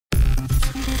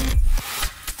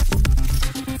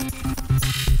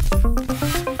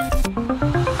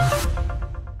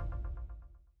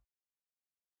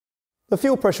The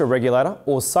fuel pressure regulator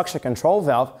or suction control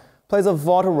valve plays a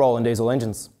vital role in diesel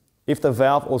engines. If the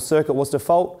valve or circuit was to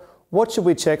fault, what should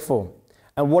we check for?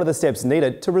 And what are the steps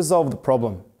needed to resolve the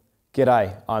problem?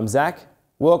 G'day, I'm Zach.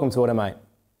 Welcome to Automate.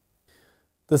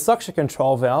 The suction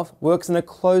control valve works in a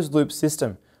closed loop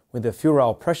system with a fuel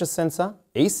rail pressure sensor,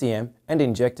 ECM and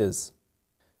injectors.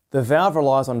 The valve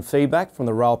relies on feedback from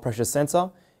the rail pressure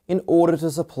sensor in order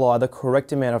to supply the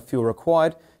correct amount of fuel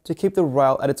required to keep the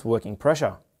rail at its working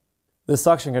pressure. The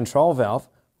suction control valve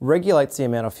regulates the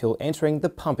amount of fuel entering the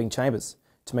pumping chambers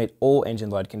to meet all engine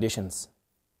load conditions.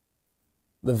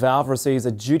 The valve receives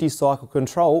a duty cycle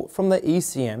control from the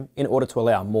ECM in order to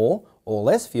allow more or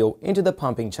less fuel into the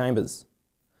pumping chambers.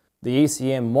 The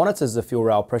ECM monitors the fuel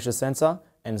rail pressure sensor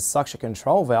and suction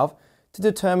control valve to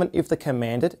determine if the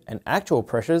commanded and actual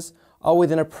pressures are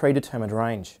within a predetermined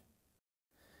range.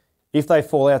 If they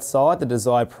fall outside the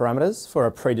desired parameters for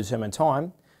a predetermined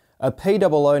time, a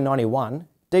P0091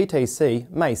 DTC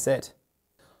may set.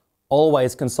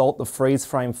 Always consult the freeze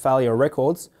frame failure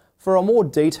records for a more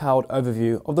detailed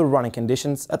overview of the running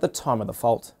conditions at the time of the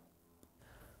fault.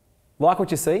 Like what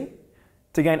you see?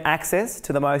 To gain access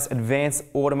to the most advanced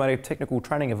automotive technical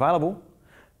training available,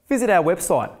 visit our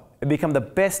website and become the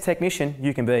best technician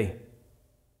you can be.